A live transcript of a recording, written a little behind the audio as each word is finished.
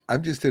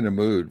I'm just in a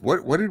mood.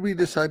 What did we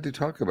decide to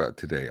talk about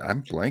today?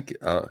 I'm blank.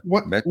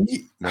 What Met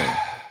no.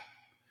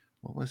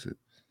 What was it?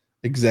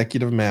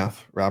 executive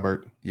math,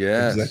 Robert?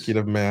 Yes.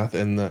 Executive math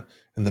and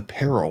the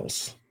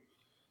perils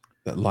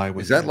that lie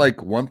Is that within.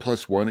 like 1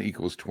 + 1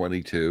 =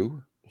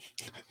 22?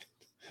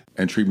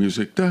 Entry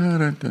music. Da, da,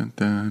 da,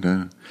 da,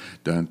 da,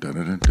 da, da,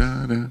 da,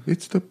 da, da.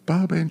 It's the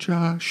Bob and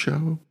Josh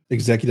show.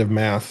 Executive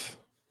math.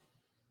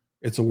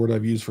 It's a word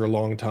I've used for a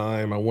long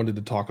time. I wanted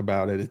to talk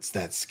about it. It's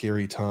that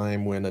scary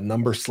time when a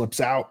number slips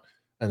out,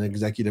 an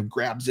executive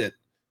grabs it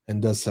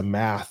and does some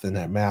math, and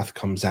that math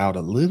comes out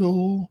a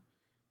little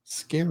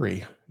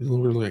scary. It's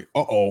literally like,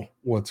 uh-oh,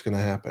 what's going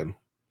to happen?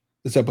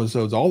 This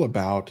episode's all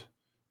about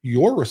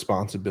your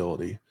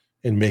responsibility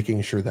in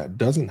making sure that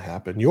doesn't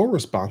happen. Your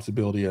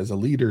responsibility as a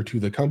leader to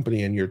the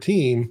company and your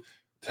team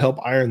to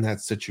help iron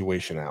that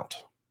situation out.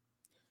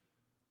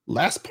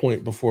 Last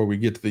point before we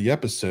get to the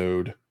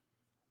episode,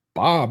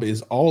 Bob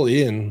is all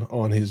in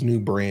on his new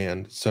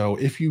brand. So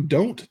if you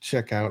don't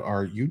check out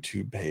our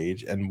YouTube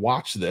page and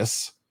watch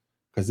this,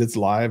 because it's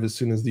live as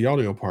soon as the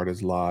audio part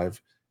is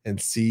live, and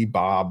see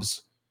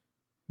Bob's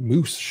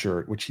moose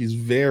shirt, which he's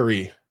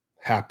very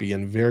happy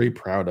and very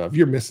proud of,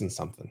 you're missing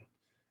something.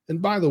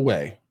 And by the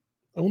way,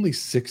 only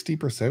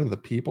 60% of the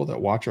people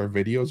that watch our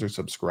videos are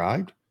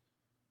subscribed.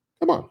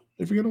 Come on,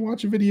 if you're going to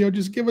watch a video,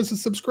 just give us a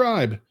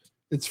subscribe.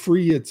 It's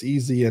free, it's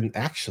easy, and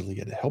actually,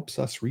 it helps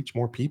us reach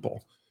more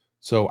people.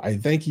 So I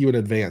thank you in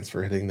advance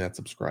for hitting that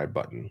subscribe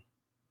button.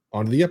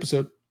 On to the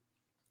episode.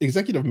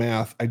 Executive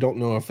math, I don't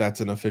know if that's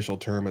an official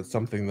term. It's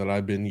something that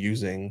I've been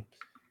using,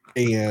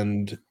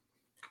 and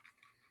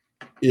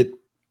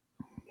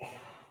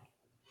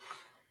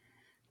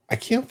I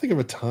can't think of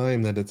a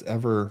time that it's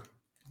ever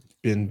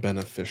been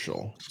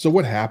beneficial. So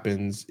what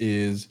happens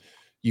is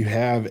you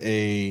have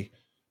a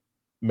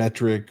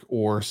metric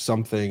or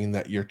something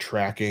that you're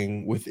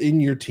tracking within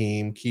your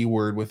team,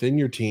 keyword within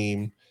your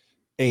team,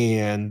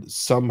 and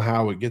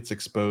somehow it gets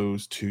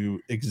exposed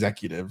to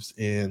executives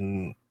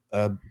in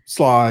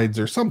slides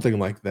or something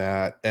like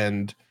that.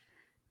 And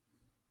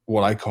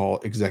what I call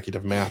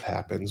executive math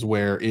happens,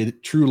 where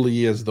it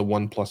truly is the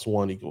 1 +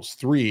 1 =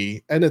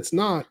 3. And it's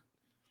not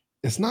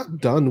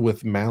done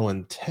with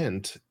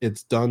malintent.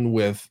 It's done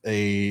with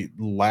a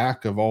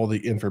lack of all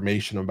the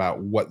information about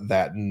what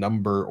that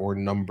number or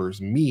numbers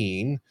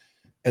mean.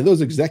 And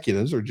those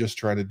executives are just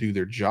trying to do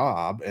their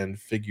job and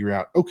figure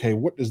out, okay,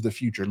 what does the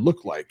future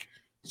look like?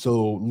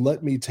 So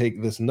let me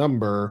take this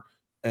number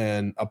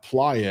and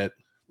apply it.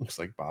 Looks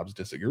like Bob's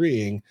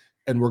disagreeing,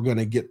 and we're going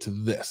to get to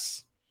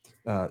this.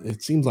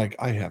 It seems like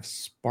I have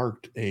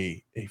sparked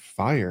a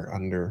fire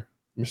under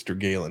Mr.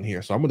 Galen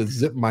here. So I'm going to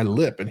zip my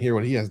lip and hear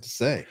what he has to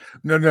say.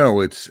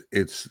 No. It's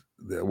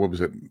what was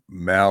it?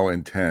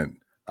 Malintent.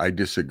 I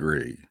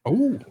disagree.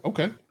 Oh,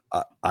 okay.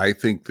 I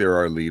think there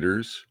are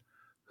leaders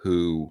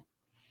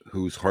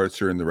whose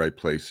hearts are in the right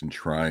place and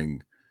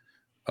trying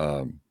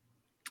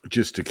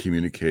just to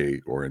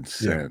communicate or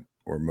incent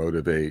or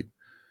motivate.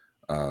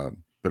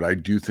 But I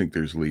do think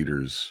there's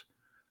leaders.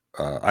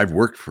 I've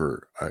worked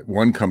for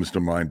one comes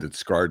to mind that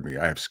scarred me.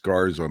 I have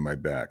scars on my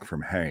back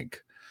from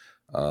Hank.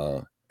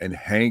 And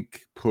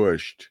Hank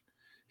pushed,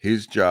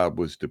 his job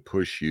was to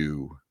push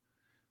you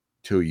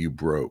till you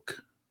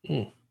broke,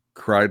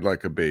 cried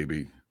like a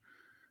baby,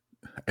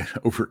 and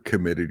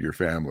overcommitted your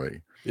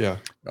family. Yeah.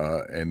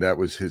 And that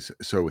was his.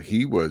 So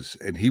he would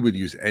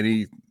use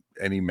any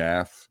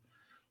math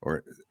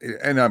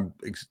and I'm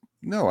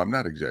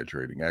not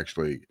exaggerating.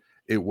 Actually,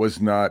 it was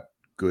not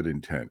good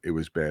intent. It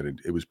was bad.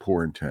 It was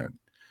poor intent.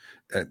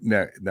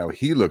 Now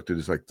he looked at it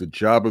as like the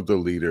job of the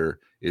leader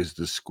is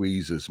to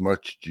squeeze as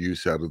much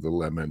juice out of the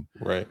lemon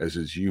as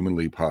is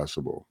humanly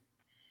possible.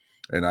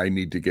 And I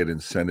need to get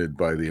incented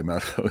by the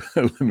amount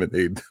of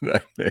lemonade that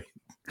I make.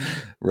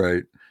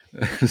 Right.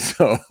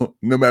 So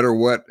no matter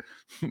what,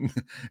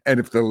 and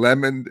if the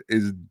lemon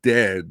is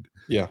dead,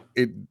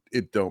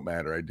 it don't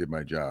matter. I did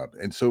my job.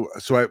 And so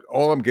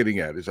all I'm getting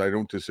at is I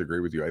don't disagree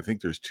with you. I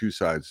think there's two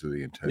sides to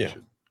the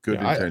intention. Good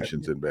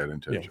intentions and bad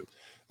intentions.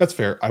 That's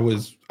fair. I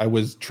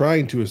was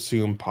trying to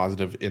assume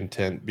positive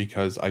intent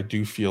because I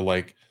do feel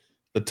like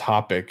the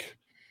topic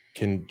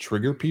can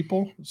trigger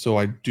people. So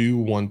I do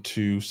want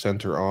to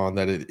center on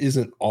that it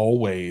isn't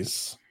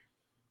always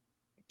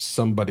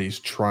somebody's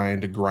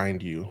trying to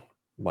grind you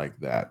like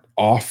that.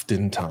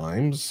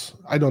 Oftentimes,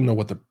 I don't know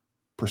what the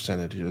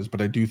percentage is,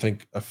 but I do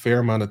think a fair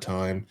amount of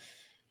time,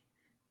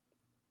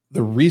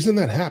 the reason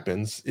that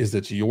happens is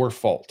it's your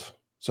fault.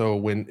 So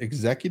when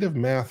executive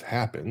math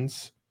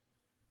happens,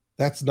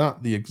 that's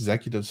not the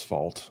executive's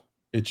fault.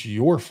 It's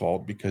your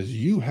fault because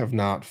you have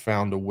not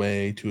found a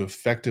way to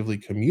effectively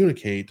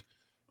communicate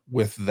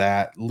with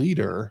that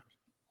leader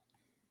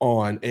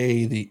on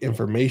the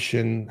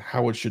information,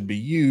 how it should be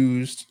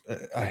used,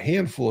 a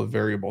handful of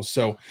variables.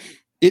 So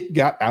it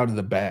got out of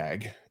the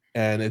bag,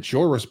 and it's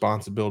your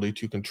responsibility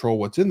to control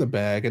what's in the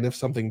bag. And if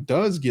something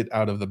does get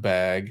out of the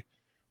bag,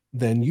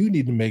 then you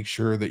need to make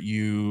sure that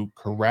you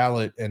corral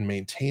it and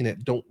maintain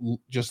it. Don't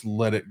just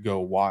let it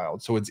go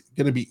wild. So it's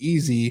going to be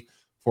easy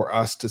for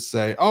us to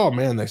say, oh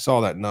man, they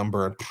saw that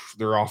number and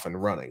they're off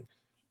and running.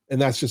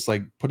 And that's just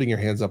like putting your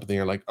hands up in the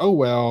air, like, oh,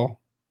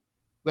 well,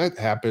 that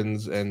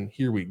happens. And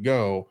here we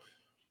go.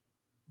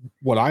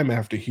 What I'm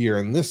after here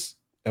in this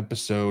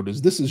episode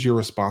is this is your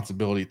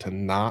responsibility to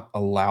not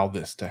allow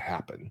this to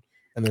happen.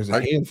 And there's a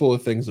I handful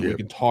of things that we yeah,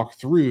 can talk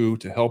through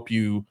to help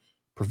you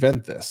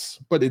prevent this,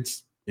 but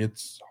it's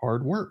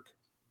hard work.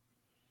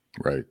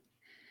 right.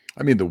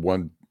 I mean, the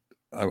one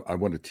I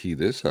want to tee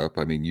this up.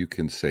 I mean, you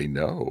can say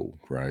no,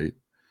 right?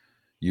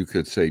 You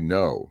could say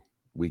no,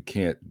 we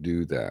can't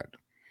do that.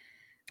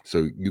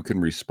 So you can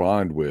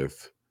respond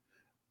with,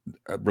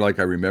 like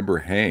I remember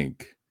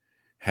Hank.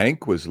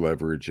 Hank was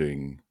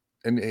leveraging,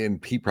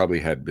 and he probably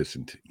had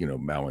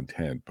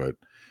malintent,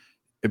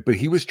 but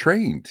he was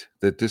trained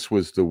that this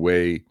was the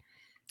way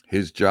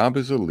his job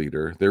as a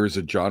leader. There is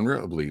a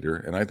genre of leader,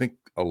 and I think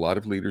a lot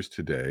of leaders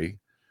today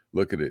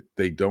look at it.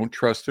 They don't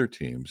trust their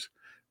teams.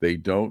 They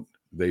don't.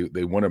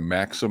 They want to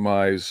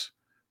maximize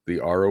the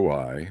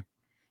ROI.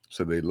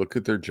 So they look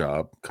at their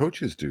job.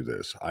 Coaches do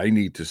this. I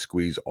need to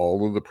squeeze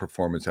all of the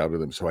performance out of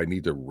them. So I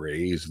need to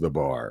raise the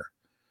bar.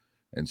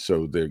 And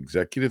so the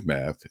executive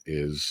math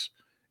is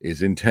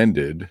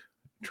intended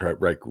to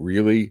like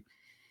really,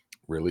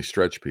 really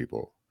stretch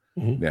people.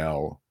 Mhm.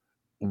 Now,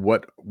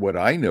 what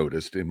I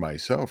noticed in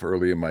myself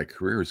early in my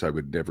career is I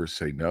would never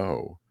say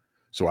no.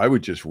 So I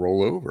would just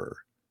roll over,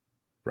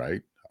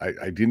 right?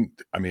 I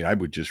didn't, I mean, I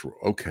would just,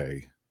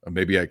 okay,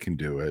 maybe I can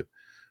do it.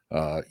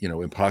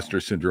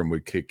 Imposter syndrome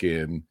would kick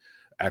in,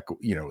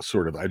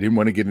 sort of, I didn't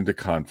want to get into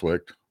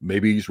conflict.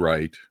 Maybe he's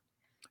right,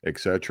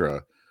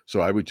 etc. So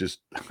I would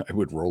just, I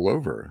would roll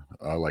over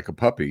like a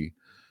puppy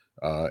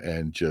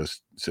and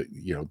just say,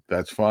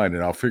 that's fine.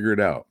 And I'll figure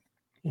it out.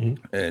 Mhm.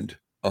 And,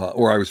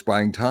 or I was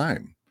buying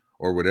time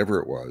or whatever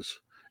it was.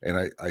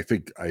 And I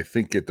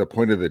think at the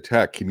point of the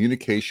attack,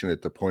 communication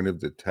at the point of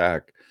the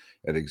attack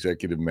at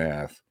executive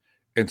math,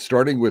 and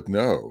starting with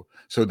no.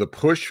 So the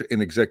push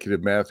in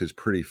executive math is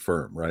pretty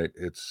firm, right?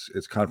 It's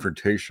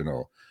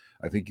confrontational.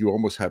 I think you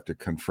almost have to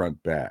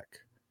confront back.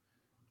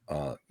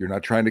 You're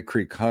not trying to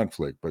create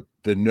conflict, but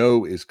the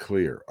no is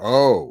clear.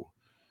 Oh,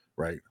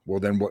 right. Well,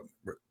 then what?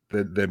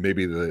 Then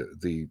maybe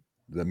the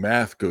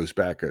math goes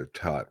back a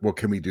tot. Well,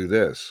 can we do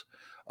this?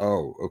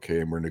 Oh, okay,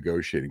 and we're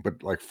negotiating.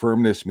 But like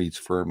firmness meets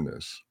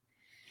firmness.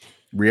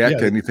 React Yeah.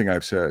 to anything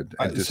I've said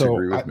and So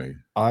disagree with me.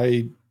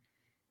 I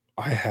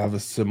I have a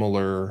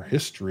similar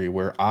history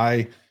where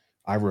I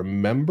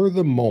remember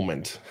the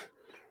moment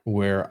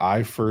where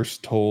I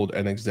first told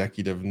an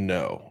executive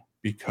no,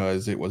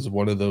 because it was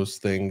one of those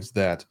things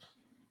that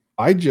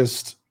I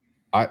just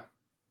I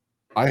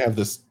I have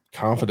this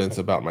confidence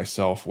about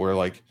myself where,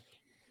 like,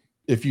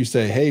 if you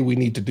say, "Hey, we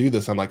need to do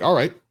this," I'm like, "All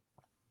right,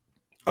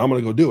 I'm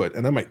gonna go do it,"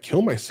 and I might kill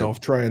Yep, myself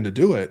trying to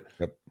do it,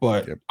 yep,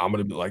 but yep. I'm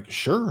gonna be like,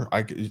 "Sure,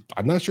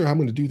 I'm not sure how I'm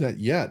gonna do that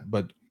yet,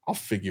 but I'll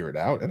figure it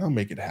out and I'll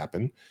make it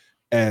happen."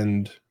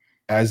 And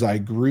as I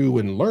grew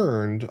and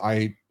learned,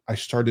 I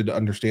started to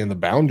understand the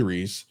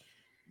boundaries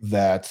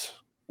that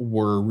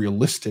were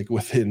realistic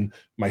within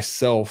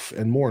myself,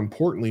 and more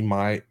importantly,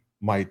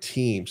 my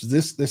teams.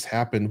 This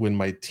happened when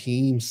my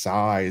team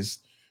size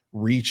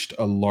reached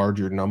a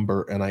larger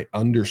number and I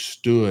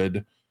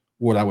understood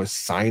what I was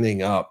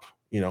signing up,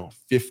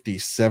 50,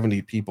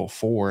 70 people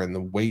for, and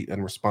the weight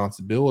and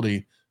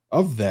responsibility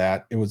of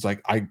that. It was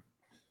like I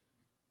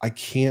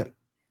can't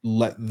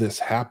let this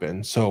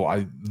happen. So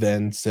I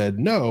then said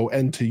no.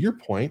 And to your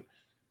point,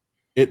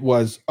 it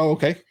was, oh,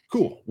 okay,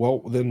 cool. Well,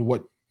 then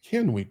what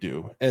can we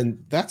do?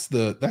 And that's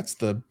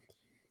the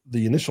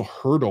initial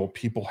hurdle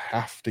people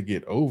have to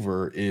get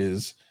over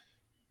is,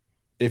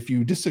 if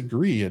you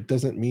disagree, it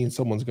doesn't mean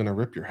someone's going to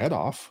rip your head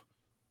off.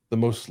 The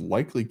most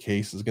likely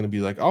case is going to be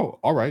like, oh,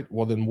 all right,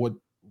 well then what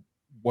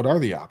are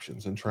the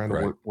options, and trying to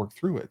Right. work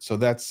through it. So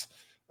that's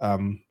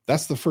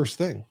the first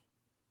thing.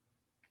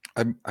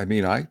 I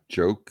mean, I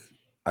joke.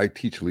 I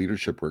teach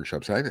leadership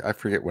workshops. I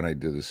forget when I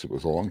did this. It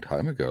was a long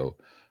time ago,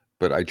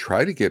 but I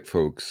try to get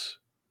folks.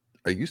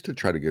 I used to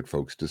try to get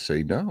folks to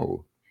say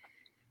no,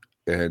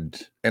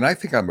 and I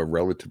think I'm a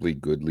relatively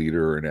good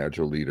leader or an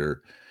agile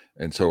leader,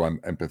 and so I'm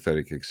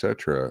empathetic,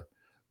 etc.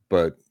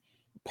 But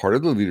part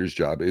of the leader's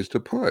job is to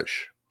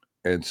push,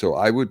 and so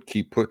I would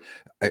keep put.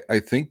 I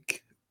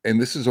think, and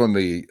this is on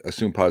the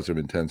assume positive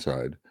intent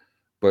side,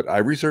 but I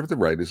reserve the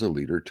right as a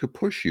leader to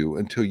push you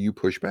until you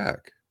push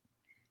back.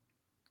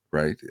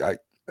 Right?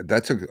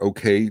 That's an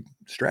okay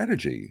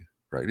strategy,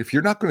 right? If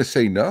you're not going to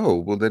say no,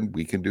 well, then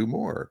we can do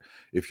more.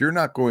 If you're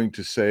not going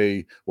to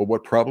say, well,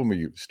 what problem are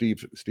you,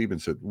 Steven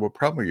said, what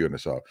problem are you going to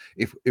solve?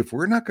 If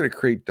we're not going to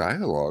create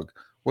dialogue,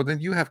 well, then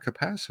you have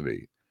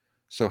capacity.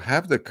 So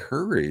have the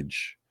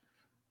courage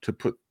to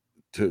put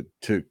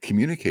to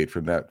communicate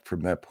from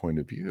that point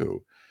of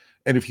view.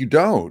 And if you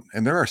don't,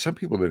 and there are some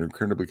people that are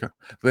incredibly,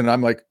 then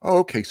I'm like, oh,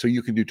 okay, so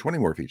you can do 20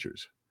 more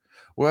features.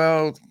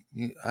 Well,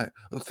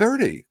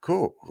 30,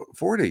 cool,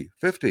 40,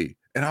 50,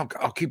 and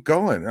I'll keep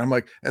going. And I'm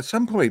like, at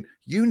some point,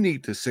 you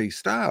need to say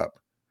stop.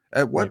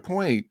 At Right. what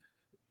point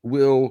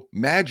will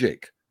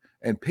magic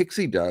and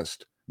pixie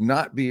dust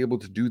not be able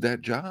to do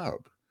that job?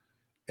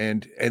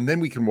 and then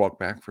we can walk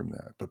back from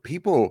that. But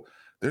people,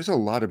 there's a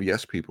lot of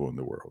yes people in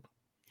the world.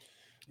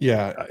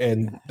 Yeah,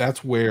 and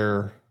that's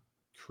where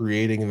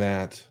creating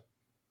that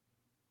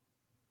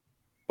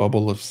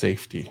bubble of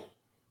safety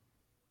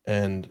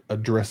and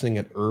addressing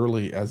it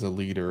early as a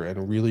leader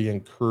and really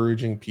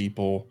encouraging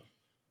people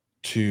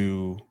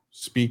to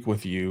speak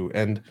with you.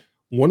 And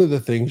one of the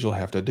things you'll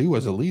have to do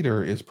as a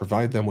leader is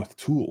provide them with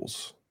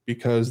tools,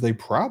 because they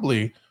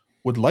probably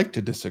would like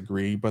to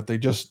disagree, but they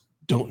just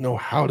don't know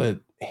how to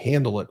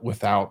handle it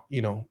without,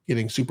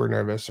 getting super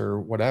nervous or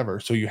whatever.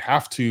 So you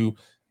have to,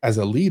 as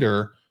a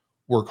leader,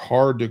 work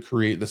hard to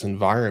create this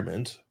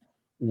environment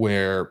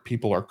where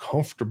people are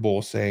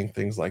comfortable saying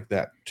things like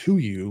that to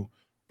you.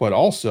 But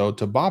also,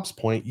 to Bob's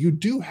point, you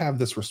do have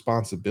this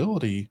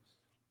responsibility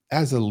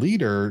as a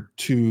leader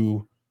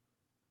to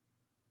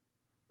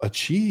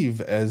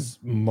achieve as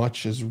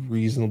much as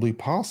reasonably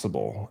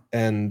possible.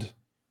 And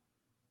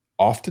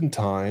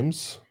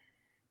oftentimes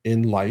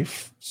in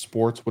life,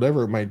 sports,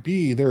 whatever it might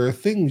be, there are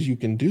things you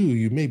can do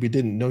you maybe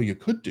didn't know you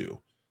could do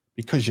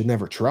because you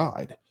never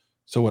tried.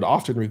 So it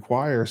often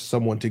requires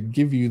someone to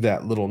give you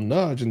that little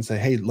nudge and say,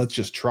 hey, let's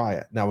just try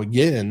it. Now,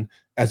 again,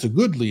 as a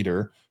good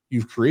leader,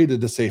 you've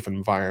created a safe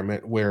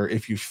environment where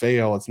if you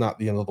fail, it's not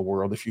the end of the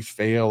world. If you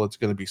fail, it's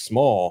going to be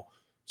small.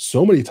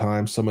 So many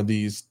times, some of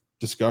these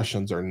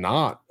discussions are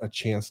not a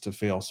chance to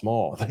fail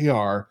small. They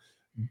are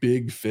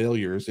big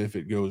failures if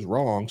it goes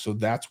wrong. So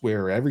that's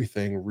where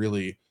everything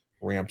really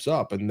ramps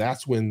up. And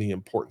that's when the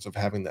importance of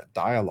having that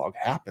dialogue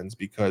happens,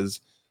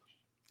 because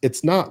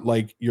it's not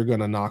like you're going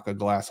to knock a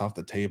glass off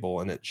the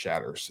table and it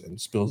shatters and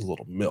spills a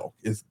little milk.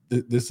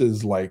 This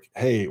is like,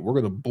 hey, we're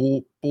going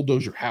to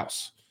bulldoze your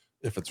house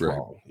if it's Right.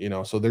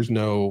 wrong, so there's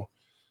no,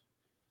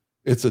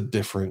 it's a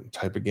different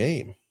type of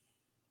game.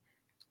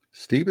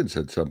 Steven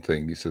said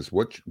something. He says,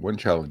 one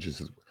challenge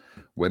is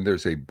when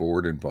there's a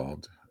board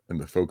involved and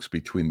the folks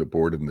between the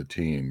board and the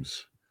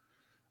teams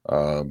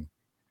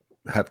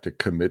have to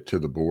commit to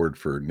the board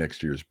for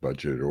next year's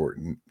budget, or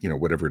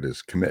whatever it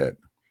is, commit,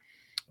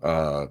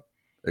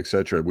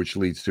 etc., which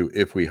leads to,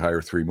 if we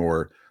hire 3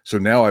 more, so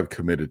now I've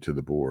committed to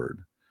the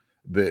board.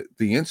 The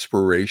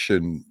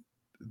inspiration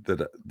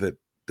that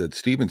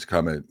Steven's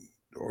comment,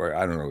 or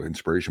I don't know,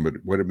 inspiration, but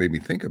what it made me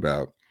think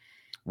about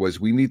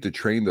was we need to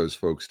train those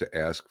folks to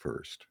ask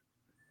first,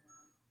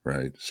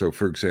 right? So,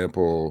 for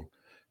example,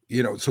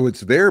 so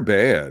it's their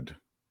bad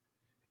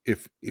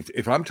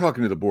if I'm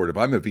talking to the board, if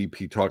I'm a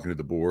VP talking to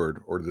the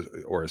board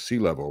or a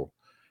C-level,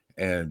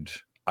 and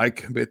I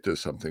commit to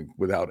something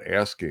without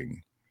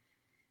asking,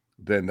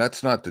 then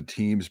that's not the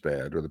team's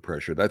bad or the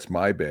pressure. That's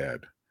my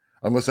bad,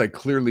 unless I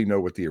clearly know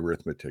what the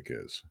arithmetic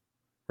is,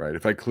 right?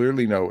 If I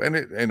clearly know,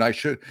 and I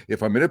should,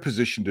 if I'm in a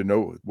position to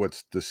know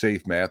what's the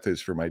safe math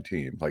is for my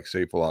team, like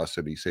safe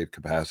velocity, safe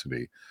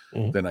capacity,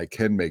 then I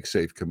can make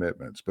safe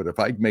commitments. But if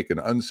I make an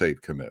unsafe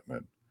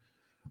commitment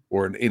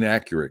or an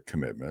inaccurate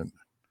commitment,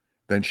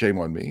 then shame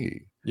on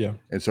me. Yeah.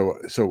 And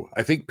so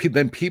I think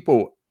then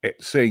people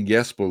saying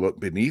yes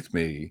beneath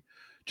me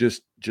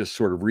just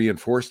sort of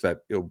reinforce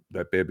that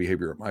bad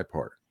behavior on my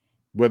part,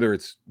 whether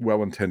it's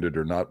well-intended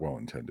or not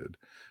well-intended.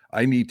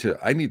 I need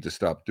to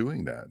stop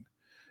doing that.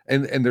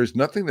 And there's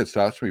nothing that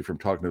stops me from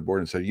talking to the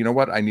board and say, you know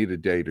what, I need a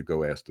day to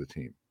go ask the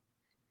team.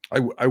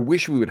 I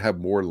wish we would have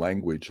more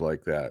language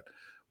like that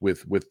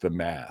with the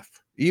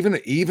math. Even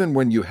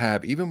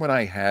when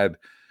I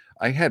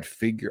had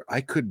figure,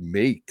 I could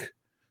make,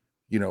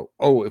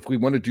 if we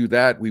want to do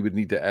that, we would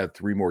need to add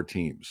 3 more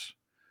teams,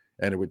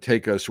 and it would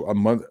take us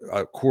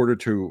a quarter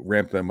to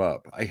ramp them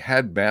up. I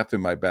had math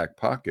in my back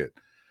pocket,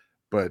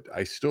 but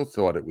I still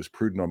thought it was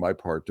prudent on my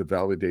part to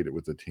validate it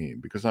with the team,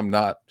 because I'm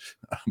not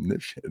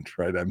omniscient,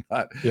 right? I'm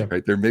not,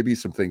 right? There may be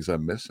some things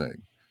I'm missing.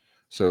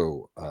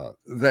 So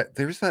that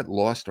there's that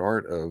lost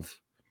art of,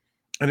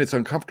 and it's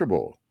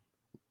uncomfortable.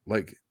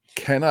 Like,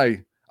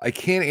 I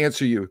can't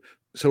answer you.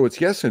 So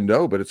it's yes and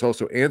no, but it's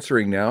also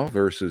answering now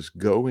versus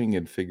going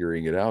and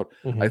figuring it out.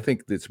 I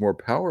think it's more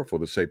powerful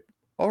to say,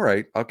 all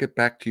right, I'll get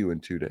back to you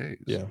in 2 days.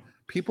 Yeah.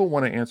 People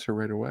want to answer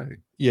right away.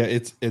 Yeah.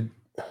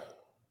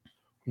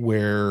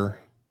 Where,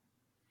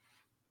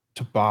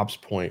 to Bob's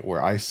point,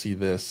 where I see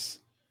this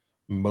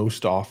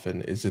most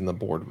often is in the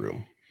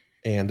boardroom,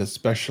 and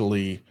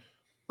especially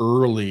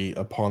early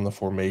upon the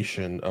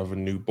formation of a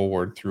new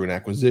board through an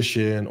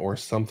acquisition or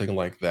something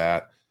like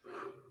that.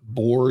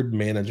 Board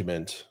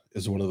management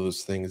is one of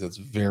those things that's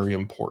very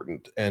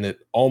important, and it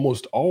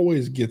almost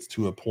always gets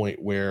to a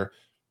point where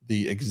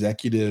the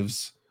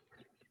executives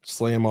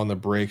slam on the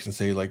brakes and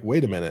say, like,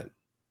 wait a minute,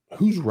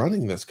 who's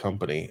running this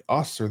company,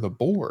 us or the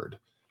board?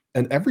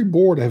 And every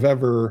board I've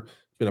ever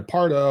been a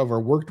part of or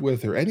worked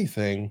with or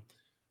anything,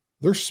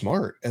 they're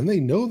smart and they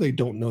know they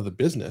don't know the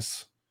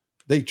business.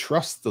 They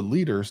trust the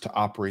leaders to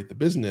operate the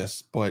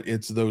business, but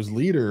it's those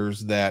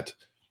leaders that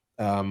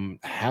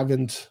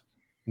haven't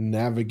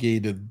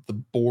navigated the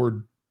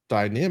board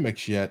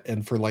dynamics yet.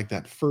 And for like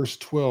that first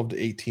 12 to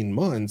 18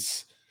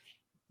 months,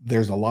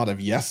 there's a lot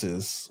of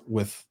yeses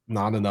with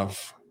not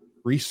enough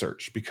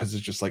research, because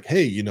it's just like,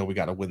 hey, we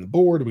got to win the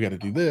board, we got to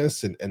do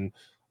this, and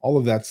all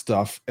of that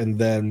stuff. And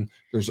then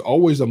there's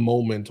always a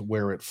moment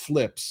where it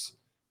flips,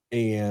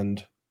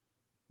 and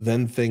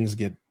then things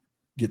get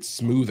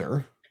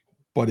smoother.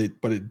 But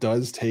it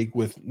does take,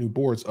 with new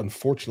boards,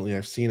 unfortunately,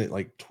 I've seen it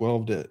like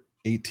 12 to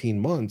 18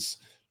 months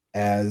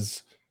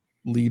as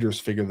leaders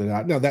figure that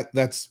out. Now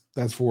that's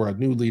for a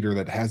new leader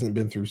that hasn't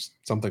been through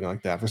something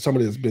like that. For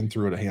somebody that's been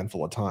through it a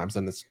handful of times,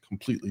 then it's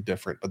completely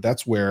different. But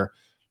that's where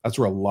a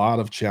lot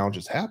of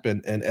challenges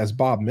happen. And as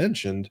Bob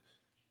mentioned,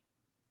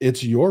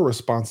 it's your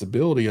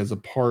responsibility as a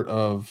part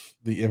of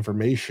the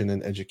information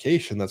and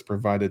education that's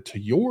provided to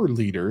your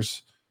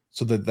leaders,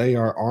 so that they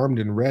are armed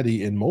and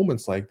ready in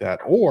moments like that,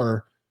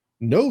 or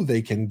know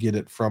they can get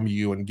it from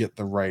you and get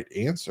the right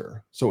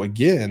answer. So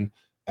again,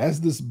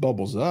 as this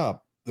bubbles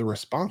up, the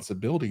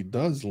responsibility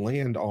does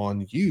land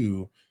on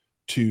you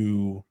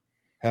to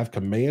have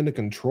command and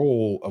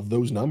control of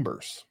those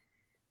numbers.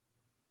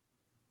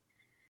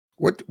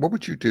 What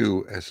would you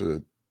do as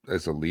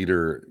a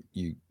leader?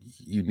 You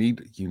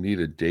need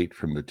a date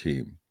from the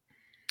team.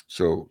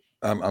 So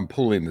I'm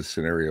pulling the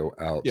scenario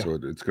out, Yeah. so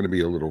it's going to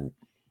be a little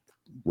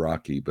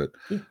rocky, but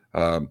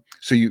Yeah.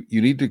 so you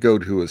need to go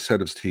to a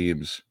set of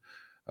teams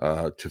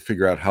to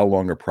figure out how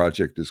long a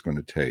project is going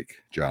to take,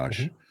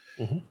 Josh.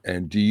 Mm-hmm.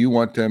 And do you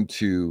want them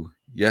to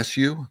yes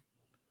you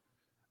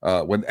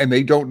and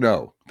they don't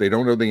know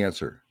the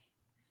answer?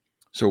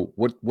 So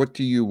what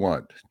do you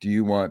want? Do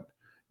you want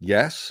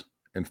yes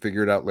and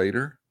figure it out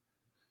later,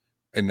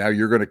 and now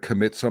you're going to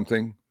commit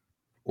something,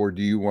 or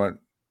do you want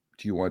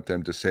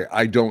them to say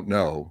I don't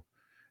know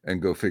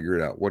and go figure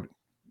it out? What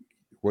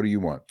do you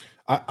want?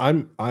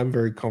 I'm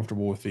very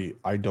comfortable with the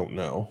I don't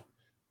know,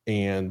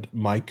 and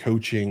my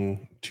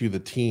coaching to the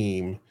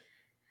team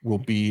will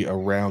be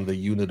around the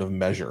unit of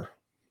measure.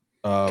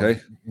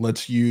 Okay.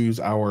 Let's use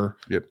our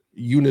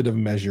unit of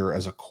measure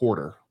as a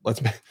quarter.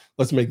 Let's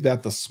make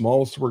that the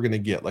smallest we're going to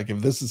get. Like, if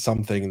this is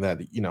something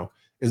that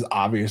is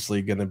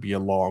obviously going to be a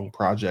long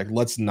project,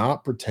 let's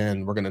not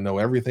pretend we're going to know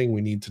everything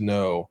we need to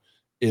know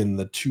in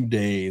the 2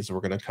 days.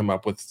 We're going to come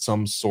up with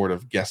some sort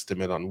of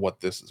guesstimate on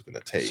what this is going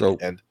to take. So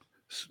if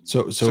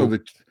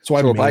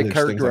I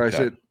characterize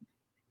it,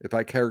 if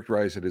I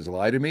characterize it as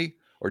lie to me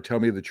or tell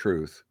me the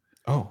truth,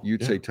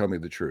 you'd say tell me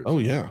the truth. Oh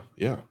yeah,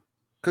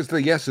 because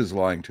the yes is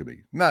lying to me,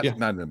 not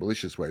in a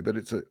malicious way, but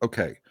it's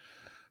okay.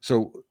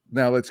 So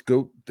now let's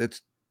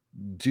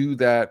do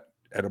that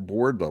at a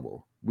board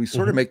level. We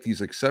sort of make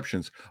these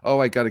exceptions. Oh,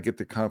 I got to get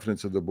the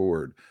confidence of the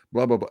board,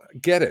 blah blah blah.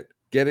 Get it.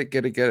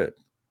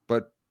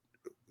 But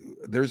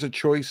there's a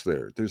choice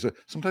there.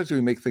 Sometimes we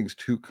make things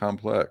too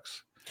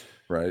complex,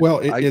 right?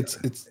 Well,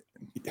 it's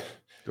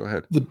go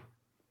ahead.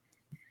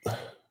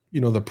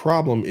 The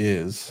problem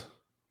is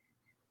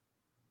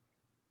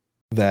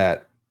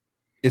that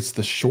it's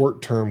the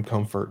short-term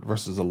comfort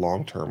versus a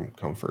long-term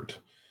comfort.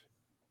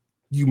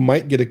 You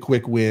might get a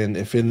quick win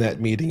if in that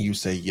meeting you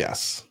say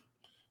yes.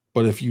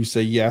 But if you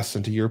say yes,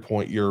 and to your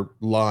point, you're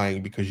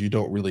lying because you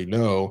don't really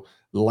know,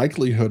 the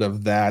likelihood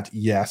of that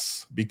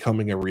yes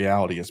becoming a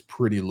reality is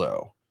pretty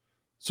low.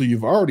 So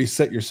you've already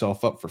set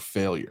yourself up for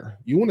failure.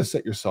 You want to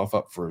set yourself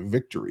up for a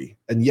victory.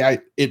 And yeah,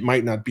 it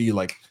might not be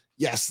like,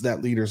 yes,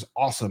 that leader's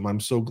awesome,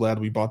 I'm so glad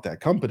we bought that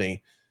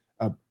company.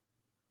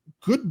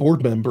 Good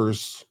board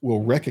members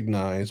will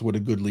recognize what a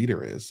good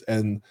leader is,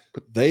 and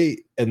they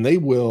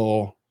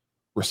will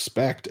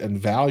respect and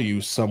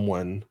value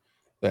someone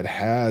that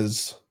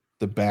has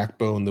the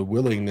backbone, the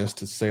willingness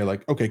to say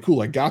like, okay,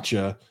 cool, I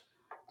gotcha.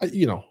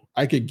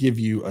 I could give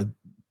you a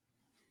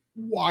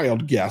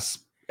wild guess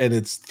and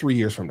it's 3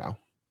 years from now,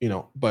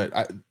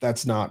 but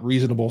that's not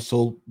reasonable.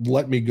 So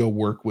let me go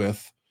work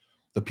with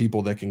the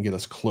people that can get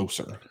us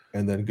closer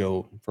and then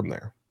go from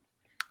there.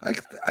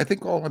 I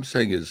think all I'm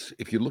saying is,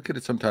 if you look at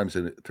it sometimes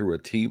through a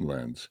team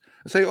lens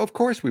and say, oh, of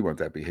course we want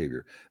that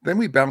behavior, then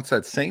we bounce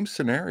that same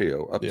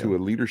scenario up to a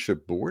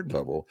leadership board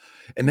level,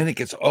 and then it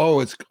gets, it's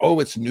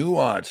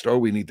nuanced. Oh,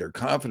 we need their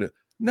confidence.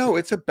 No,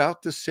 it's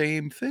about the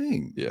same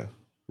thing. Yeah.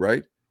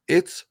 Right?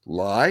 It's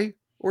lie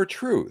or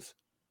truth.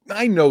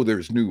 I know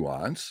there's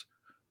nuance,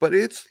 but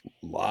it's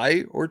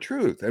lie or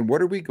truth. And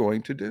what are we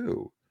going to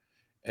do?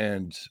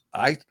 And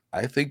I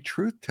think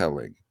truth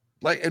telling.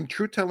 And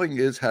truth telling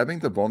is having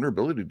the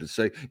vulnerability to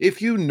say,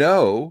 if you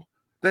know,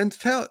 then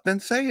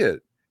say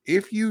it.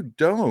 If you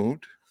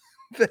don't,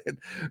 then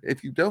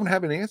if you don't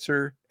have an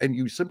answer and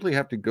you simply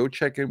have to go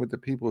check in with the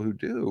people who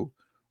do,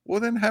 well,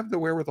 then have the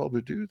wherewithal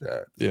to do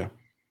that. Yeah.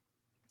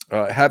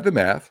 Have the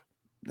math,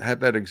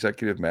 have that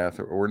executive math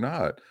or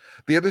not.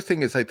 The other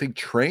thing is, I think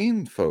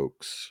train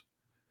folks,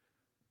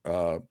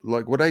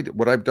 like what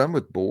I've done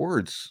with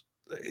boards.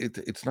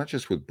 It's not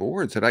just with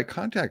boards that I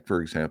contact,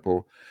 for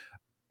example.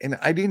 And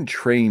I didn't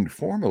train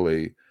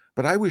formally,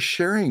 but I was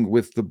sharing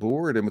with the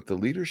board and with the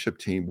leadership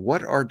team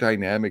what our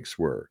dynamics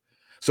were.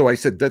 So I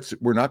said,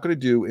 we're not going to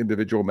do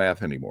individual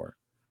math anymore.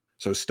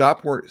 So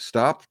stop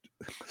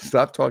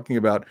talking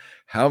about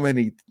how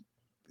many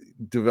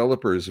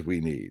developers we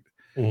need.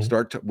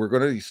 We're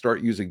going to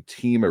start using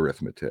team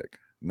arithmetic,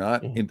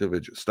 not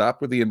individual.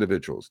 Stop with the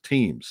individuals,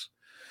 teams,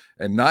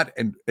 and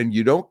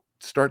you don't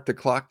start the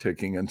clock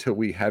ticking until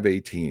we have a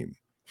team.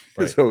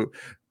 Right. So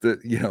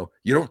you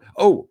don't,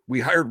 oh, we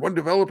hired one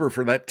developer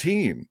for that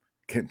team.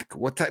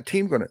 What's that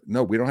team going to?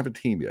 No, we don't have a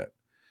team yet.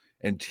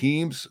 And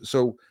teams,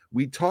 so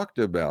we talked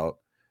about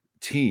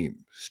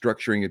team,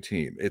 structuring a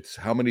team. It's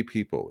how many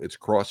people, it's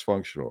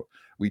cross-functional.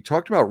 We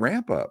talked about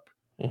ramp up.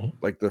 Mhm.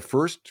 Like the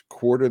first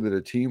quarter that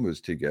a team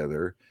was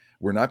together,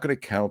 we're not going to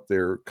count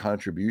their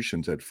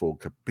contributions at full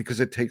because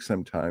it takes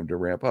them time to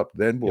ramp up.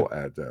 Then we'll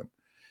Yep. add them.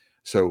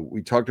 So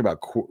we talked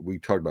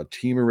about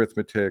team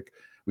arithmetic.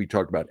 We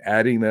talked about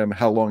adding them,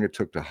 how long it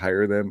took to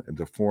hire them and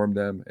to form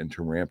them and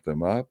to ramp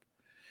them up.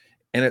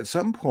 And at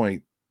some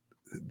point,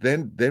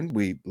 then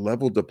we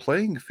leveled the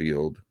playing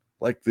field.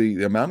 Like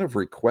the amount of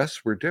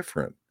requests were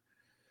different,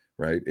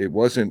 right? It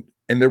wasn't,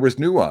 and there was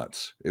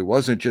nuance. It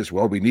wasn't just,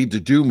 well, we need to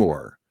do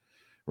more,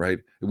 right?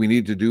 We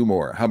need to do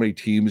more. How many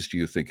teams do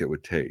you think it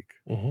would take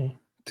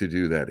to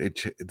do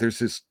that? There's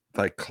this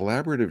like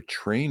collaborative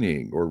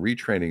training or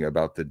retraining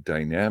about the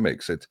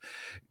dynamics. It's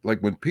like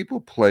when people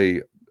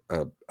play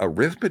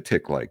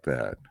arithmetic like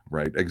that,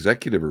 right?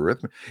 Executive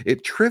arithmetic,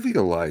 it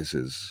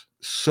trivializes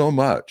so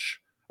much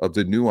of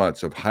the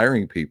nuance of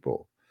hiring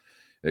people,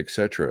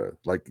 etc.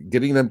 Like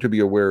getting them to be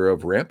aware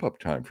of ramp up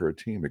time for a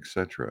team,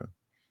 etc.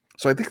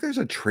 So I think there's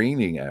a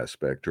training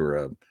aspect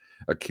or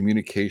a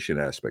communication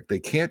aspect. They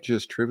can't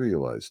just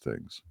trivialize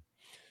things.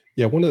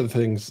 Yeah, one of the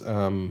things,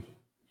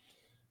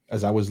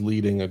 as I was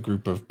leading a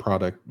group of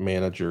product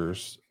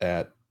managers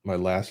at my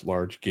last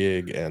large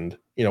gig, and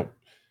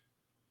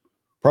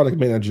product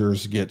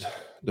managers get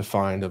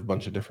defined a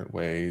bunch of different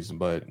ways,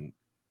 but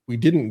we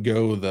didn't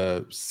go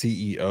the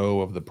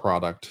CEO of the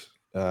product,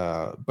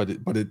 but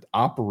it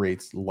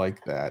operates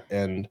like that.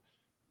 And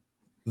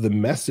the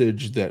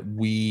message that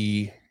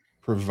we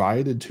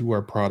provided to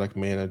our product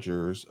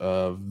managers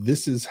of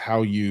this is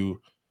how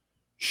you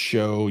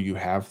show you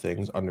have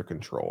things under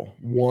control.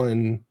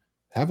 One,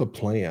 have a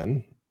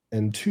plan,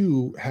 and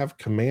two, have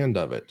command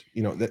of it.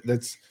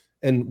 That's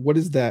and what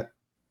is that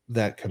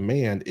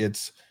command?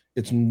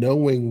 It's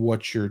knowing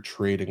what you're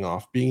trading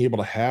off, being able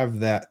to have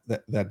that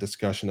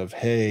discussion of,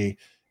 hey,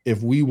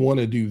 if we want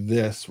to do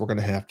this, we're going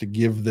to have to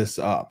give this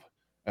up.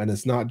 And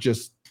it's not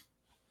just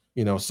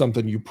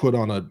something you put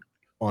on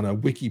a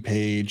wiki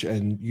page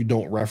and you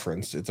don't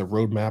reference. It's a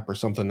roadmap or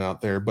something out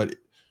there, but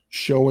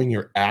showing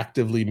you're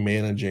actively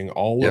managing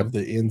all Yep. of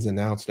the ins and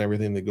outs and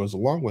everything that goes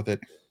along with it.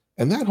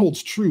 And that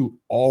holds true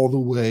all the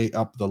way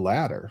up the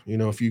ladder.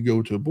 If you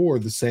go to a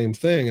board, the same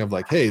thing of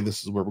like, hey,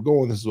 this is where we're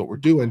going, this is what we're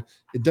doing.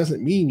 It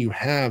doesn't mean you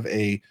have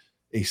a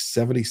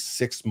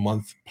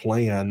 76-month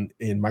plan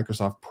in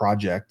Microsoft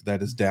project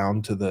that is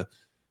down to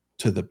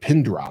the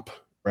pin drop,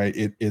 right?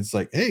 It's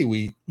like, hey,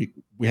 we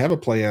have a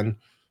plan.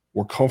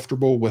 We're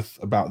comfortable with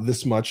about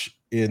this much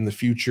in the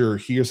future.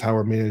 Here's how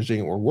we're managing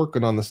it. We're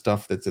working on the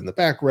stuff that's in the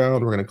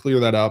background. We're going to clear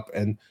that up.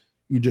 And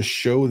you just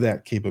show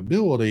that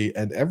capability,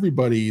 and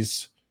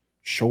everybody's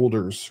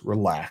shoulders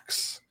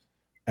relax.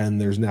 And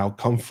there's now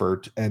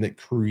comfort, and it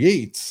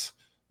creates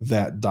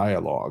that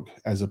dialogue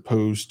as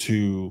opposed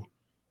to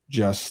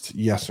just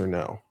yes or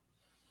no.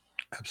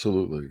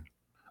 Absolutely.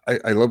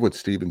 I love what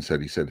Steven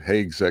said. He said, hey,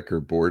 exec or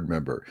board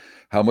member,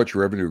 how much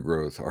revenue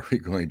growth are we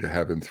going to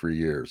have in 3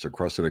 years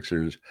across the next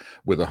years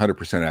with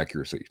 100%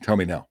 accuracy? Tell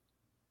me now.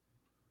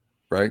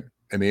 Right?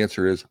 And the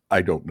answer is,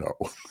 I don't know.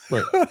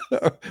 Right.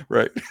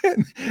 Right.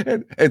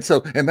 And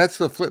that's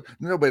the flip.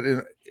 No, but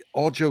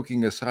all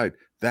joking aside,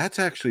 that's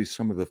actually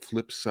some of the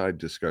flip side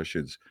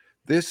discussions.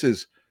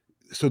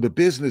 So the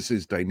business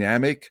is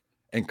dynamic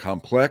and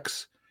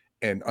complex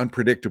and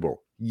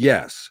unpredictable.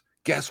 Yes.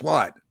 Guess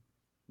what?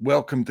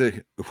 Welcome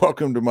to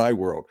my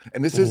world.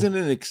 And this isn't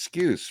an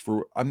excuse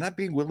for, I'm not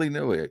being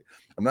willy-nilly.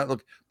 I'm not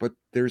looking, but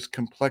there's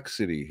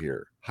complexity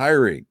here.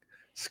 Hiring,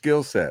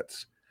 skill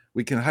sets.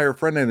 We can hire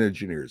front-end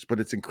engineers, but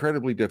it's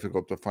incredibly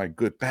difficult to find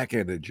good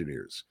back-end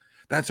engineers.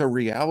 That's a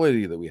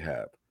reality that we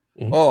have.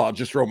 Mm-hmm. Oh, I'll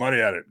just throw money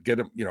at it. Get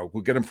them,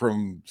 we'll get them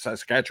from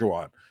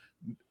Saskatchewan.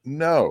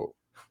 No.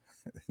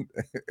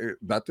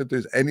 Not that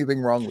there's anything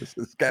wrong with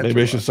Saskatchewan.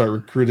 Maybe I should start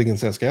recruiting in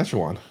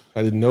Saskatchewan.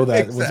 I didn't know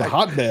that. It was a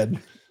hotbed.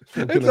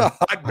 It's a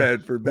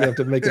hotbed for we have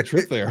to make a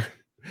trip there.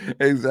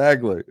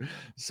 Exactly.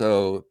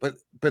 So,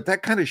 but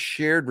that kind of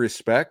shared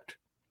respect,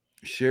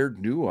 shared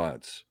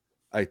nuance,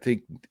 I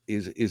think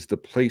is the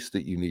place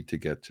that you need to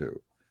get to.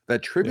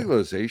 That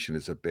trivialization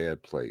is a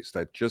bad place.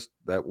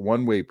 That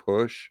one-way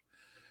push.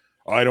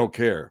 I don't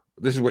care.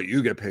 This is what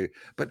you get paid.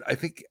 But I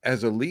think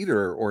as a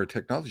leader or a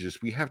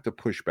technologist, we have to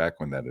push back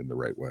on that in the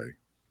right way.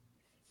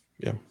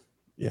 Yeah.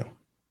 Yeah.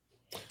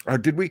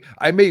 Did we?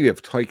 I may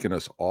have taken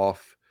us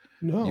off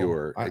No,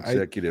 your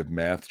executive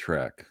math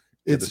track.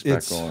 It's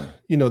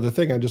the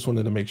thing I just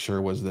wanted to make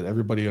sure was that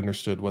everybody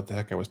understood what the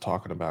heck I was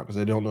talking about, because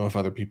I don't know if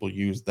other people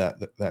use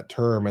that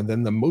term. And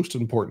then the most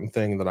important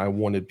thing that I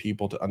wanted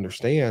people to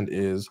understand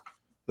is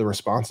the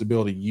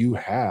responsibility you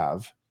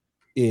have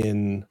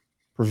in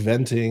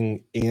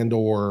preventing and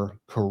or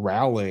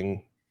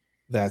corralling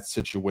that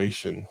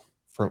situation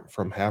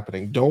from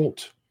happening.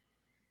 Don't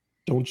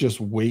just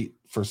wait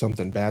for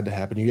something bad to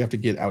happen. You have to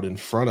get out in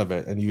front of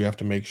it, and you have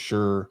to make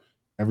sure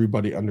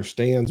everybody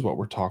understands what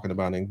we're talking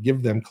about and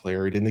give them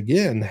clarity. And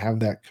again, have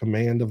that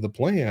command of the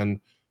plan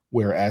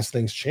where as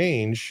things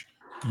change,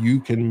 you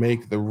can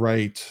make the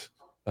right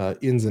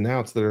ins and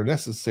outs that are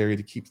necessary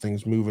to keep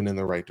things moving in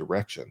the right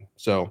direction.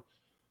 So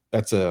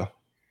that's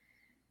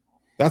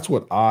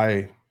what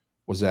I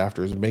was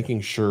after, is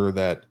making sure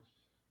that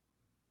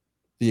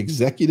the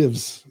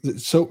executives,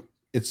 it's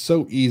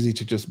so easy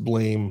to just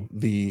blame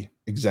the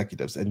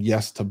executives. And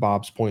yes, to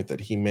Bob's point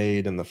that he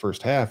made in the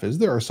first half, is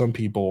there are some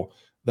people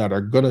that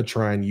are going to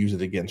try and use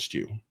it against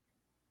you,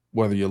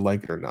 whether you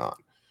like it or not.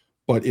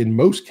 But in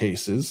most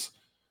cases,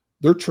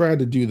 they're trying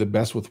to do the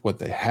best with what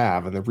they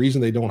have. And the reason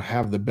they don't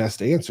have the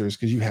best answer is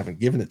because you haven't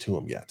given it to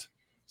them yet.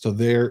 So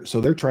they're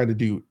trying to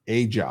do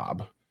a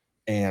job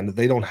and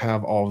they don't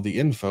have all of the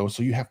info.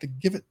 So you have to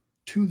give it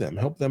to them,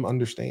 help them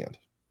understand,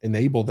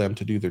 enable them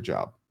to do their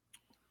job.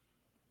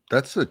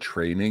 That's a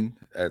training.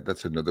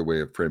 That's another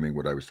way of framing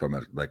what I was talking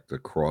about, like the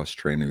cross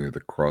training or the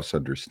cross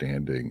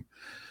understanding.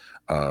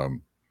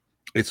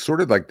 It's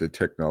sort of like the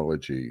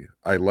technology.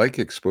 I like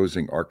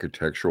exposing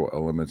architectural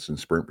elements in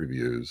sprint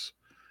reviews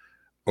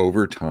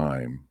over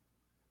time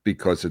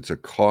because it's a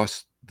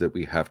cost that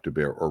we have to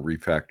bear, or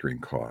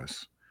refactoring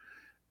costs.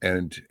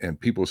 And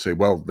people say,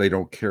 well, they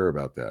don't care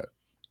about that.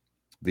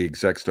 The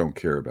execs don't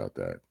care about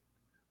that.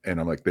 And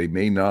I'm like, they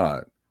may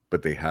not,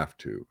 but they have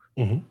to.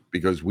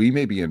 Because we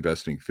may be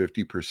investing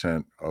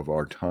 50% of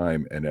our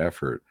time and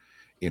effort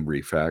in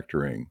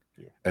refactoring,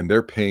 and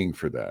they're paying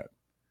for that.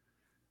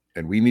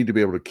 And we need to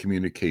be able to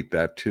communicate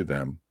that to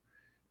them,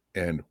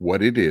 and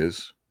what it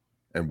is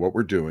and what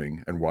we're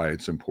doing and why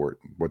it's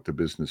important, what the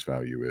business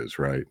value is,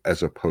 right?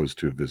 As opposed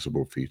to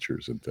visible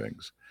features and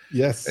things.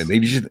 Yes. And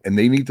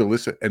they need to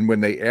listen. And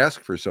when they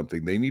ask for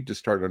something, they need to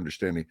start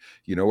understanding,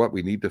 you know what,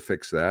 we need to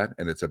fix that.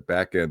 And it's a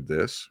back end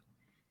this.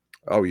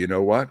 Oh, you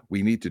know what?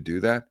 We need to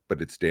do that,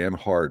 but it's damn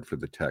hard for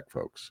the tech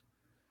folks,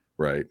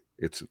 right?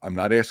 I'm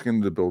not asking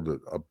them to build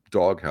a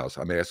doghouse.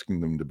 I'm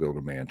asking them to build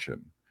a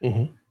mansion,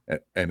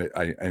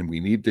 and we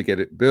need to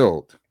get it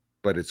built,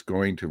 but it's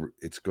going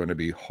to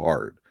be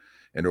hard.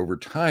 And over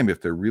time,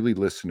 if they're really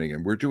listening,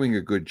 and we're doing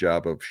a good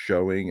job of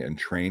showing and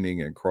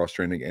training and cross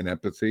training and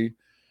empathy,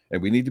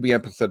 and we need to be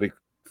empathetic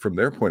from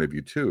their point of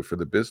view too, for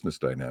the business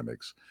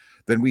dynamics,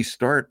 then we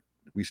start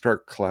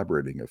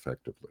collaborating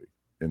effectively.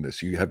 In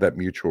this, you have that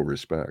mutual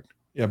respect.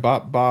 Yeah,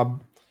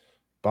 Bob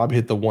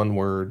hit the one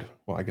word.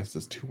 Well, I guess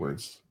it's two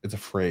words. It's a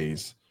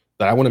phrase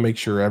that I want to make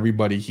sure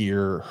everybody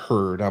here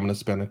heard. I'm going to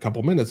spend a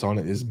couple minutes on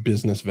it. Is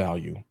business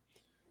value.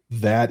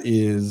 That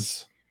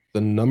is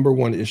the number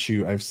one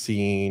issue I've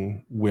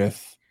seen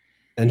with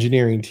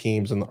engineering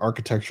teams and the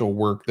architectural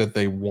work that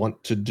they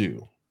want to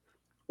do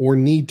or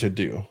need to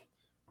do.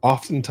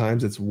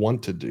 Oftentimes, it's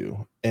want to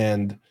do,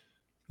 and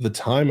the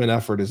time and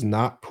effort is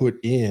not put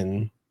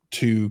in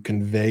to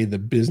convey the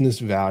business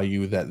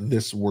value that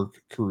this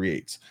work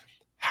creates.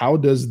 How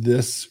does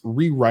this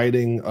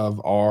rewriting of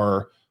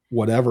our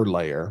whatever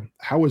layer,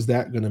 how is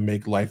that going to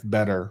make life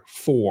better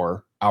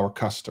for our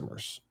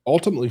customers?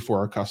 Ultimately for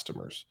our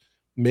customers.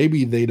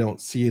 Maybe they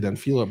don't see it and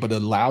feel it, but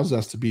it allows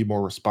us to be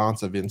more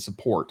responsive in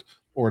support,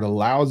 or it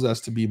allows us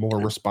to be more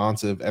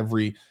responsive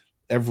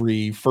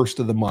every first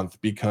of the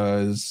month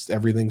because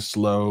everything's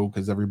slow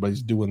because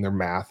everybody's doing their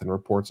math and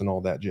reports and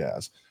all that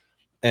jazz.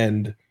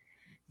 And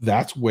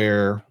that's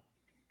where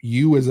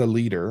you as a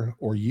leader,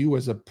 or you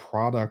as a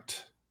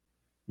product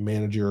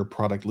manager or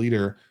product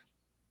leader,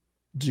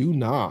 do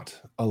not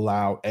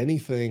allow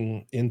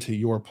anything into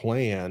your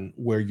plan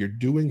where you're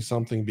doing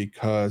something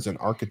because an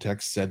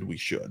architect said we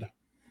should.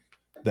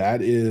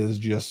 That is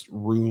just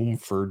room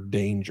for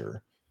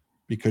danger,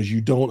 because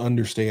you don't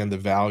understand the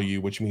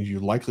value, which means you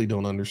likely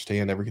don't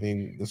understand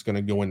everything that's going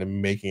to go into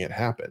making it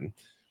happen.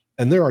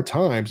 And there are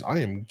times, I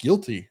am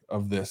guilty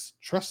of this,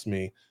 trust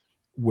me,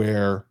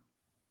 where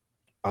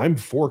I'm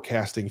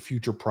forecasting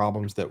future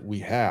problems that we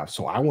have.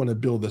 So I want to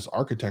build this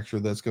architecture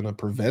that's going to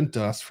prevent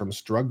us from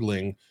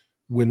struggling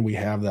when we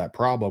have that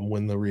problem,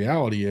 when the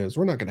reality is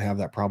we're not going to have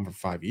that problem for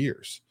 5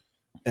 years.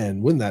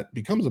 And when that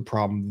becomes a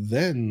problem,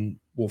 then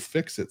we'll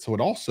fix it. So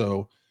it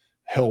also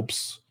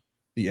helps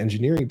the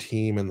engineering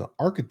team and the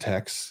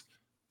architects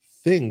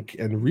think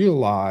and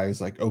realize,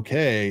 like,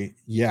 okay,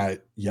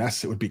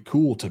 yes, it would be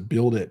cool to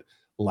build it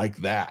like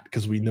that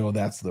because we know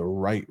that's the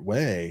right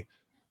way,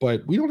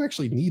 but we don't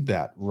actually need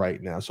that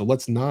right now. So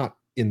let's not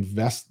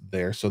invest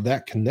there. So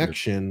that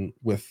connection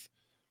with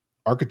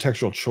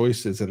architectural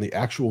choices and the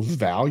actual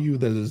value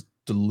that is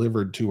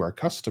delivered to our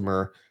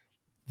customer,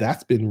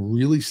 that's been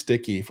really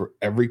sticky for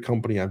every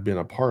company I've been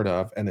a part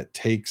of. And it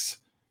takes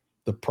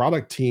the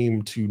product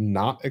team to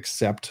not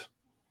accept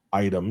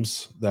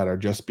items that are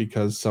just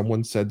because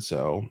someone said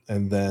so,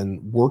 and then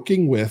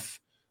working with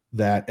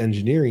that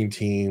engineering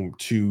team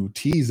to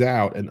tease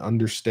out and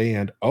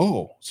understand,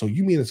 oh, so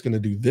you mean it's going to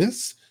do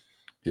this?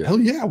 Yeah. Hell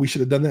yeah, we should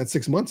have done that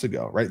 6 months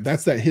ago, right?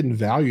 That's that hidden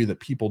value that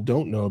people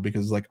don't know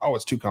because, like, oh,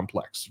 it's too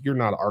complex. You're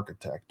not an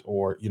architect,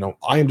 or,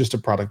 I am just a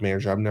product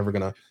manager. I'm never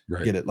going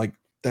to get it. Like,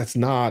 that's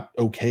not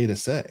okay to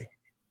say.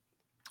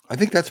 I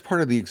think that's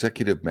part of the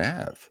executive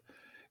math.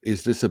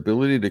 is this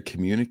ability to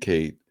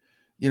communicate,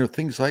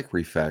 things like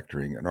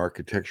refactoring and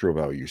architectural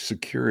value,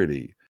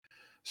 security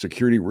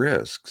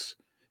risks,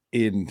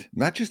 in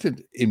not just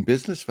in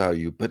business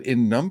value, but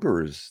in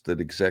numbers that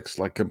execs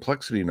like,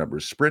 complexity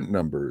numbers, sprint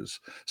numbers,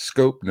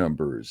 scope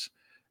numbers,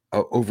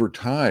 over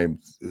time,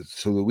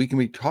 so that we can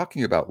be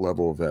talking about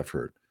level of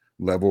effort,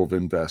 level of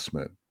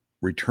investment,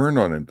 return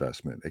on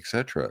investment,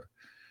 etc.,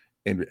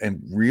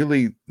 and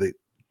really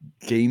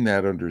gain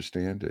that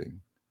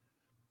understanding.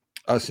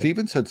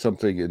 Stephen said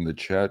something in the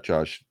chat,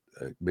 Josh.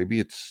 Maybe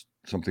it's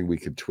something we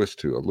could twist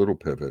to a little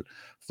pivot.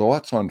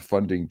 Thoughts on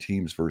funding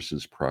teams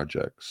versus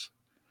projects.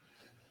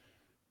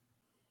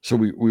 So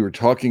we were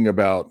talking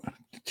about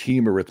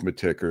team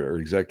arithmetic or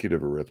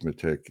executive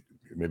arithmetic.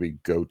 Maybe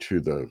go to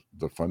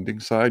the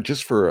funding side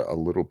just for a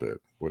little bit.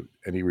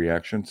 Any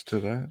reactions to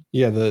that?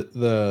 Yeah,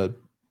 the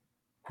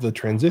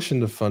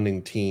transition to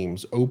funding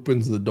teams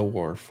opens the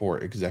door for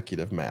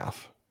executive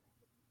math,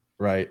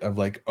 right? Of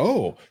like,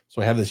 oh,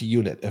 so I have this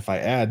unit. If I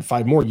add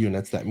 5 more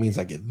units, that means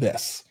I get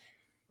this,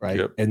 right?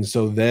 Yep. And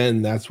so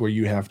then that's where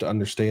you have to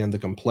understand the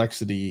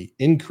complexity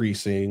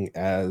increasing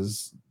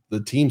as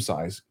the team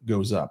size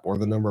goes up, or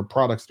the number of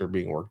products that are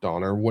being worked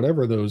on, or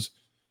whatever those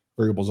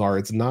variables are.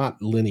 It's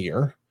not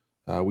linear.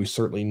 We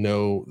certainly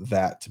know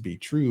that to be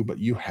true, but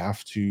you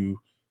have to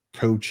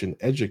coach and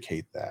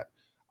educate that.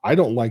 I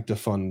don't like to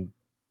fund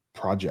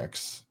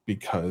projects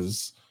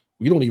because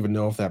we don't even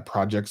know if that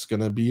project's going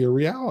to be a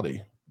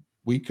reality.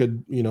 We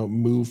could,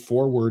 move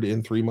forward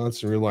in 3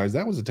 months and realize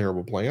that was a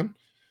terrible plan.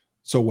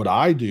 So what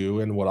I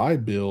do and what I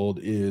build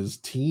is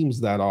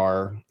teams that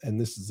are, and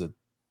this is a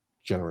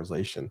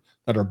generalization,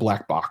 that are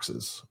black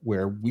boxes,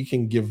 where we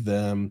can give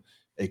them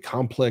a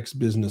complex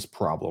business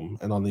problem,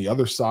 and on the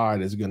other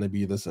side is going to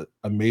be this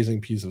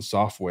amazing piece of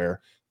software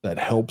that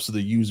helps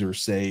the user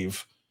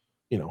save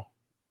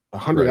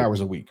 100 Right. hours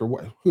a week, or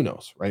what, who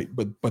knows, right?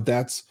 But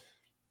that's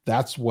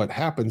what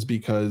happens,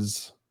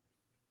 because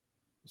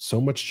so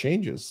much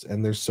changes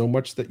and there's so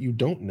much that you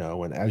don't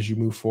know, and as you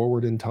move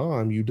forward in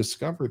time, you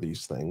discover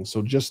these things.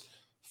 So just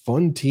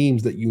fund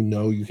teams that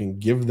you can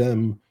give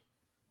them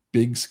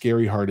big,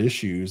 scary, hard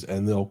issues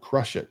and they'll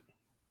crush it.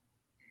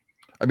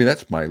 I mean,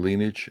 that's my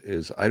lineage.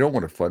 Is I don't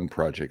want to fund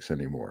projects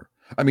anymore.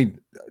 I mean,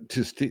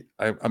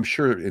 I'm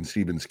sure in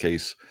Stephen's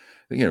case,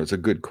 it's a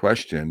good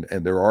question,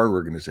 and there are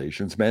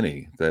organizations,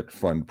 many, that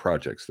fund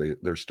projects.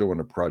 They're still in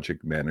a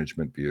project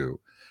management view,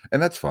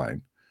 and that's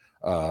fine.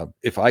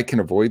 If I can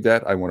avoid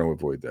that, I want to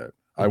avoid that.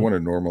 I want to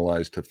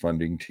normalize to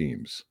funding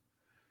teams,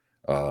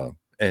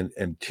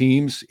 and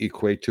teams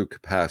equate to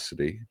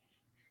capacity,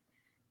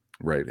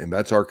 right? And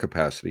that's our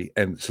capacity,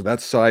 and so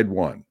that's side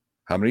one.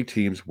 How many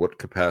teams? What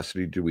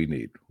capacity do we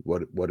need?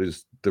 What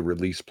is the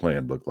release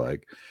plan look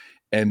like?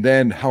 And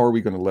then how are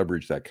we going to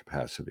leverage that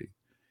capacity?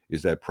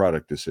 Is that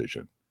product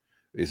decision?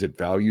 Is it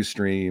value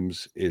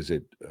streams? Is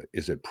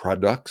it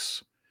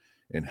products?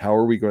 And how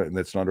are we going? And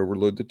let's not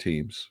overload the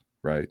teams,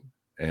 right?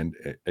 And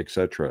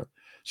etc.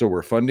 So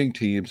we're funding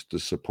teams to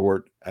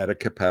support at a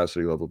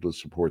capacity level to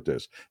support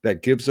this.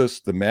 That gives us,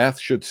 the math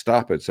should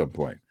stop at some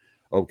point.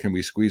 Oh, can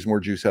we squeeze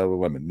more juice out of the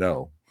lemon?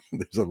 No.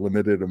 There's a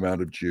limited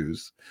amount of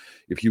juice.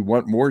 If you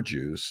want more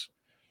juice,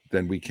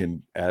 then we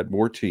can add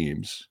more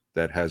teams.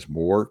 That has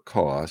more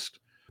cost.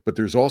 But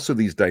there's also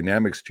these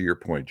dynamics, to your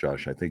point,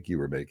 Josh, I think you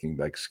were making,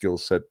 like skill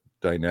set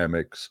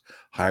dynamics,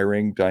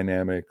 hiring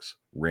dynamics,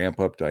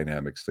 ramp up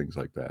dynamics, things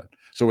like that.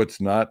 So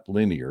it's not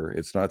linear.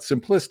 It's not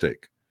simplistic.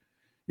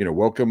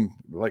 Welcome.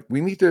 Like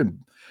we need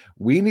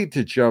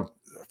to jump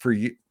for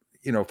you.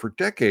 For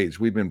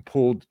decades, we've been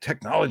pulled.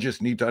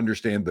 Technologists need to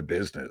understand the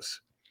business.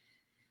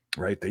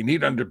 Right? They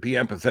need to be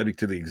empathetic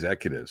to the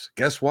executives.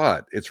 Guess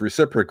what? It's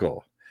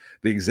reciprocal.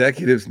 The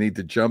executives need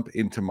to jump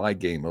into my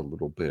game a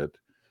little bit.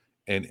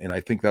 And I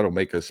think that'll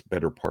make us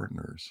better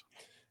partners.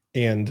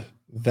 And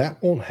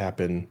that won't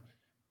happen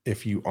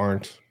if you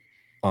aren't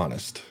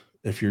honest.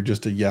 If you're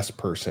just a yes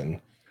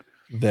person,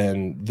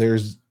 then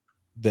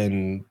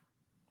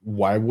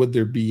why would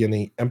there be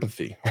any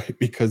empathy, right?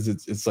 Because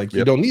it's like,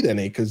 you don't need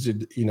any, because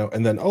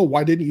and then, oh,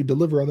 why didn't you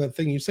deliver on that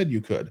thing you said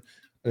you could?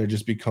 And it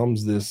just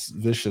becomes this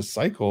vicious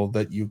cycle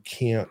that you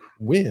can't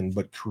win.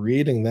 But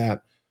creating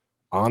that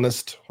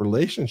honest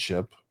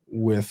relationship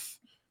with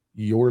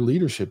your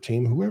leadership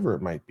team, whoever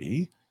it might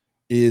be,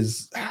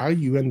 is how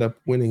you end up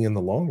winning in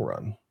the long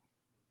run.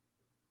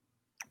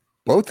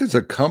 Both as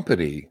a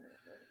company,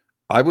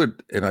 I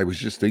was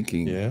just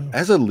thinking,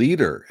 as a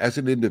leader, as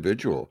an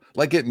individual,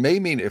 like it may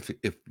mean if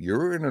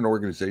you're in an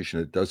organization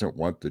that doesn't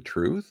want the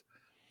truth,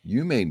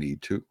 you may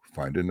need to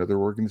find another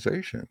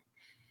organization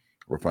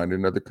or find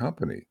another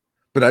company.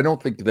 But I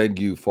don't think then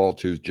you fall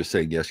to just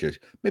saying yes.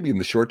 Maybe in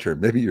the short term,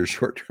 maybe your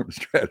short-term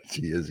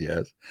strategy is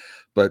yes,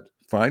 but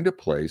find a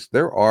place.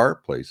 There are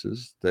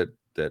places that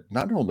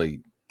not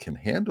only can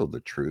handle the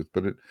truth,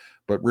 but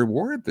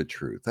reward the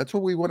truth. That's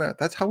what we want to.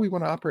 That's how we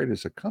want to operate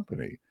as a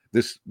company.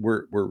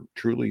 We're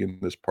truly in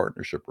this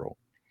partnership role.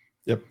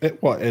 Yep.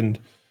 Well, and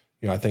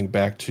I think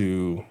back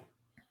to,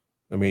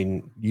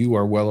 you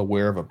are well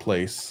aware of a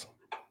place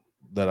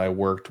that I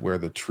worked where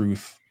the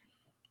truth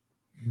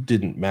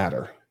didn't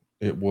matter.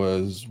 It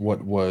was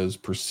what was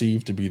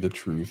perceived to be the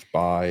truth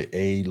by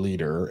a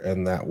leader,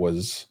 and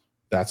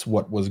that's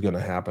what was going to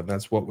happen.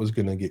 That's what was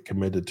going to get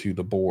committed to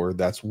the board.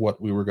 That's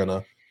what we were going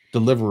to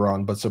deliver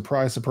on. But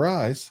surprise,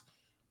 surprise,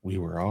 we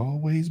were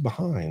always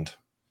behind.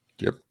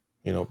 Yep.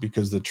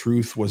 Because the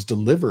truth was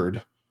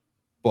delivered,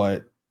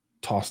 but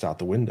tossed out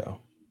the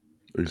window.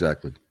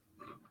 Exactly.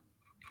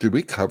 Did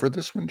we cover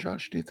this one,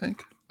 Josh? Do you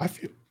think? I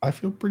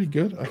feel pretty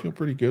good. We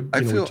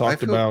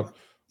talked feel about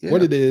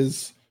what it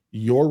is,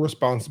 your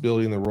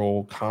responsibility in the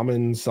role,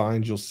 common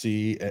signs you'll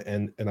see,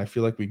 and I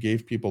feel like we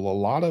gave people a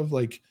lot of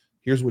like,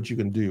 here's what you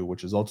can do,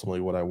 which is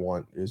ultimately what I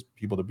want is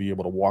people to be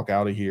able to walk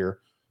out of here,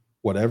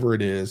 whatever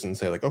it is, and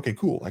say like, okay,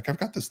 cool, like I've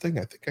got this thing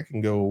I think I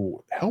can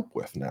go help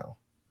with now.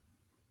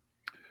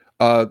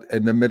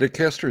 And the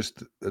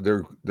Metacasters,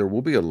 there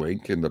will be a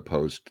link in the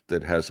post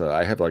that has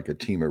I have like a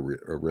team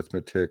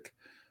arithmetic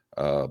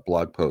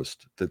blog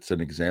post that's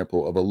an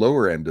example of a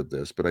lower end of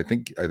this, but I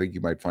think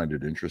you might find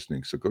it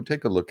interesting. So go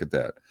take a look at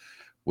that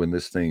when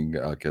this thing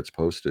gets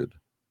posted.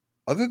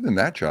 Other than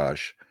that,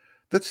 Josh,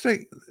 let's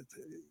take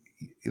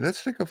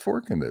a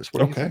fork in this. What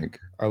do you think?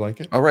 I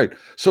like it. All right.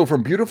 So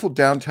from beautiful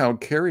downtown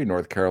Cary,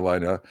 North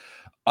Carolina,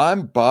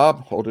 I'm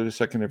Bob. Hold it a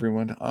second,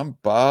 everyone. I'm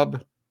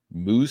Bob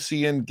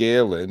Moosian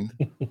Galen.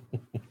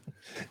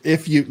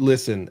 If you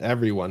listen,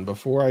 everyone,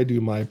 before I do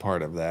my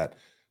part of that,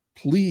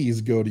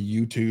 please go to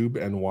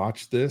YouTube and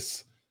watch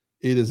this.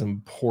 It is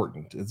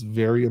important. It's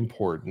very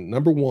important.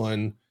 Number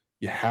one,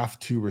 you have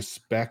to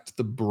respect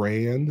the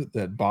brand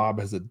that Bob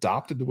has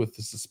adopted with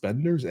the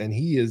suspenders, and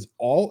he is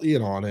all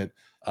in on it.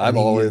 I'm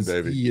all in,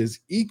 baby. He is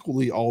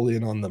equally all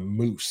in on the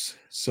moose.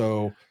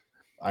 So,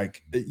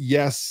 like,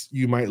 yes,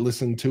 you might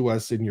listen to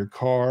us in your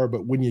car,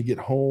 but when you get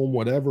home,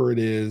 whatever it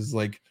is,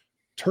 like,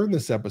 turn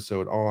this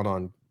episode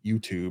on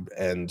YouTube,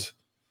 and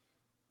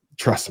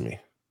trust me,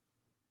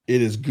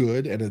 it is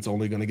good, and it's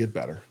only going to get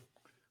better.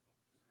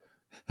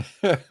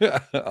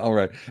 All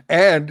right.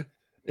 And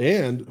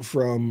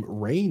from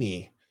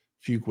rainy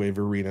Fuquay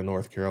Arena,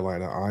 North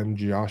Carolina, I'm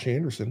Josh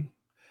Anderson.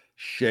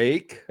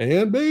 Shake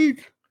and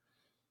bake.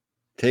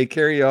 Take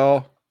care,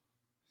 y'all.